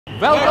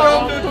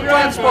Welcome to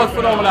Transport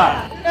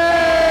Phenomena!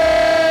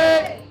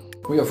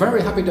 We are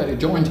very happy that you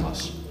joined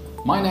us.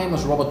 My name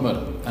is Robert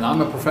Muller and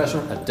I'm a professor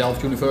at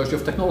Delft University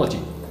of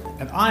Technology.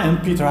 And I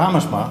am Peter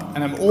Hamersma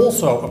and I'm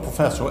also a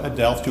professor at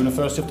Delft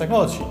University of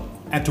Technology.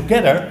 And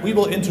together we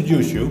will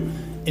introduce you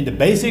in the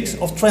basics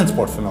of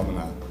transport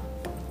phenomena.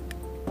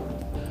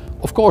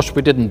 Of course,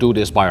 we didn't do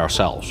this by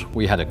ourselves.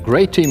 We had a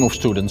great team of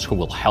students who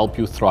will help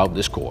you throughout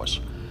this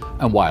course.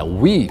 And while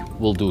we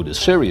will do the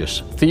serious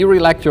theory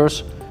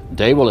lectures,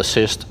 they will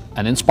assist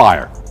and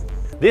inspire.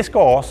 This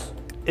course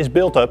is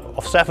built up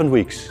of 7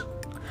 weeks.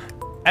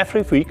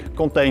 Every week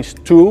contains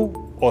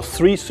 2 or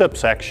 3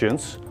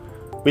 subsections,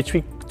 which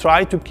we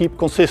try to keep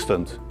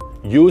consistent,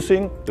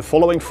 using the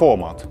following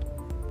format.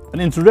 An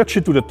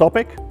introduction to the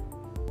topic,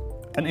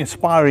 an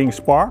inspiring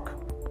spark,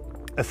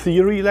 a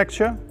theory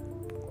lecture,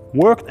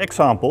 worked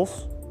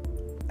examples,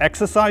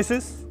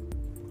 exercises,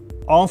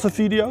 answer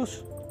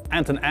videos,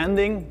 and an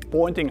ending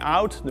pointing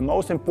out the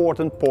most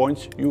important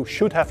points you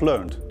should have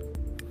learned.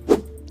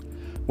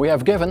 We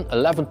have given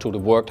 11 to the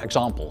worked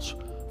examples,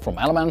 from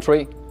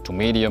elementary to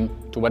medium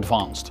to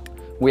advanced.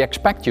 We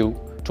expect you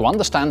to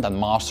understand and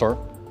master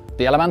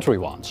the elementary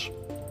ones.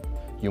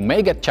 You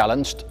may get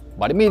challenged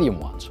by the medium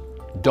ones.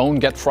 Don't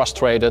get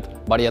frustrated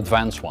by the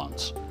advanced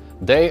ones.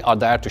 They are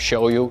there to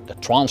show you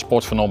that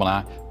transport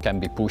phenomena can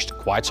be pushed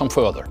quite some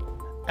further.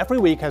 Every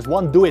week has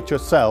one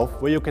do-it-yourself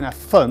where you can have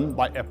fun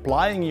by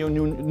applying your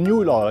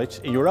new knowledge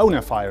in your own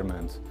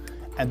environment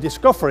and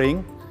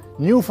discovering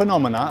new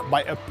phenomena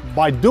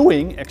by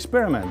doing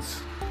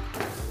experiments.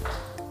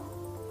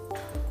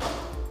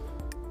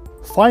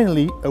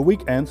 Finally, a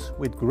week ends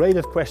with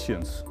graded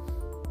questions.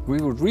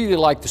 We would really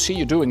like to see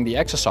you doing the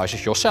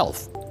exercises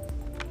yourself.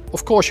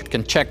 Of course, you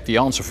can check the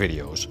answer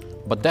videos,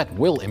 but that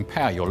will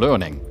impair your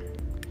learning.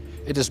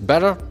 It is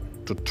better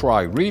to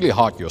try really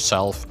hard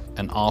yourself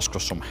and ask for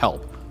some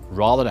help,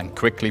 rather than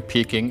quickly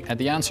peeking at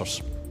the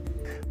answers.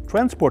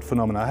 Transport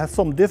phenomena has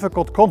some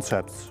difficult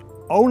concepts,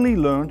 only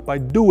learned by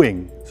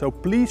doing, so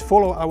please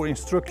follow our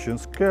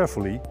instructions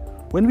carefully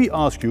when we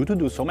ask you to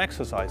do some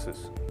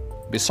exercises.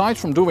 Besides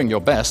from doing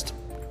your best,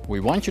 we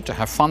want you to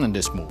have fun in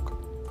this MOOC.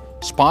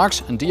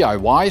 Sparks and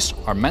DIYs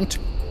are meant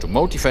to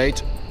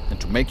motivate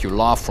and to make you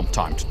laugh from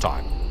time to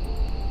time.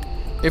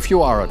 If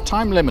you are a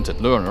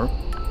time-limited learner,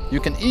 you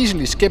can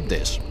easily skip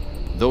this,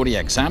 though the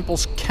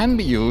examples can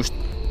be used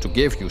to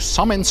give you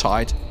some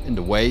insight in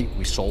the way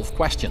we solve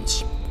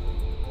questions.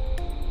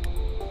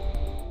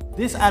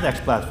 This edX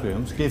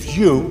platform gives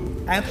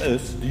you and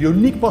us the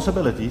unique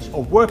possibilities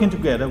of working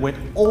together with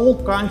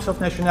all kinds of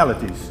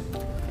nationalities.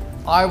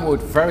 I would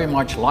very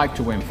much like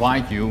to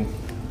invite you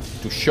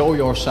to show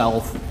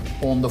yourself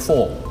on the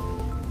form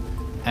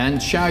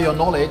and share your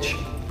knowledge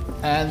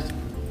and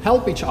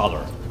help each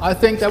other. I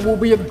think that will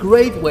be a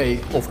great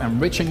way of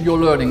enriching your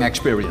learning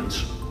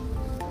experience.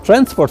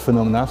 Transport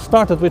phenomena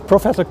started with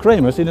Professor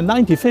Kramers in the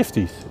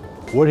 1950s,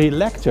 where he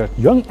lectured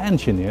young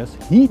engineers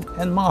heat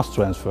and mass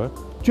transfer,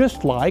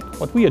 just like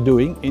what we are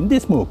doing in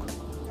this MOOC.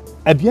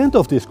 At the end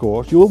of this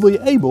course you will be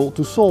able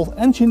to solve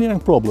engineering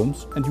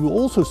problems and you will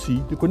also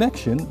see the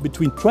connection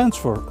between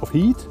transfer of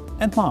heat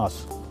and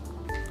mass.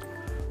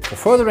 For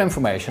further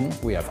information,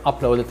 we have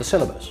uploaded the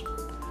syllabus.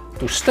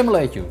 To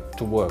stimulate you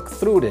to work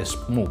through this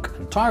MOOC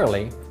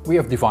entirely, we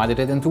have divided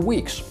it into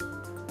weeks.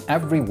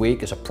 Every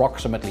week is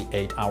approximately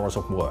 8 hours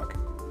of work.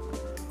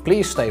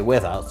 Please stay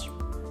with us,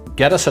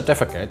 get a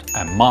certificate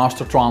and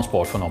master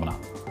transport phenomena.